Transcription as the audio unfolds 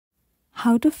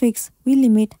How to fix We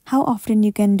limit how often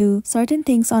you can do certain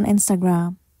things on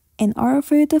Instagram. In order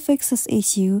for you to fix this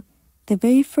issue, the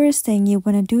very first thing you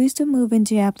want to do is to move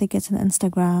into your application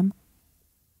Instagram.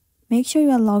 Make sure you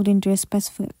are logged into a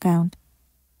specific account.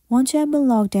 Once you have been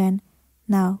logged in,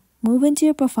 now move into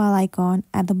your profile icon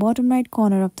at the bottom right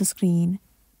corner of the screen.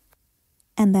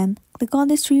 And then click on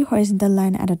this 3 horizontal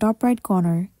line at the top right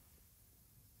corner.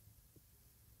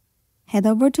 Head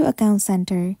over to Account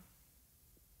Center.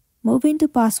 Move into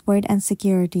Password and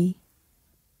Security.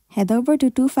 Head over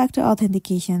to Two-Factor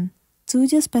Authentication.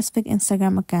 Choose your specific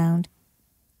Instagram account.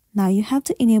 Now you have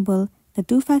to enable the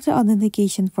two-factor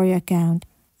authentication for your account.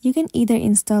 You can either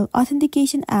install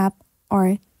authentication app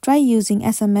or try using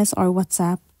SMS or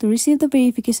WhatsApp to receive the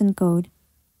verification code.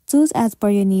 Choose as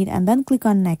per your need and then click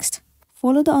on Next.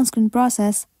 Follow the on-screen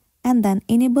process and then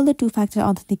enable the two-factor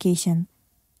authentication.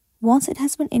 Once it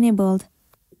has been enabled,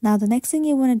 now the next thing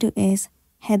you want to do is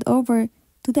head over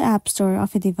to the App Store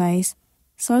of your device,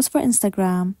 search for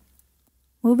Instagram,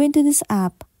 move into this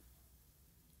app.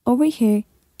 Over here,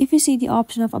 if you see the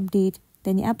option of update,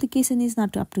 then your application is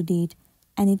not up to date,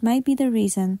 and it might be the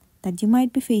reason that you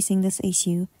might be facing this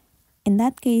issue. In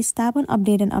that case, tap on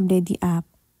update and update the app.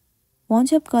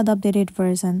 Once you have got the updated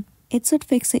version, it should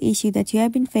fix the issue that you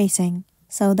have been facing.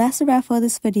 So that's a wrap for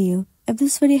this video. If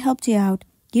this video helped you out,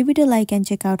 give it a like and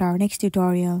check out our next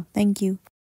tutorial. Thank you.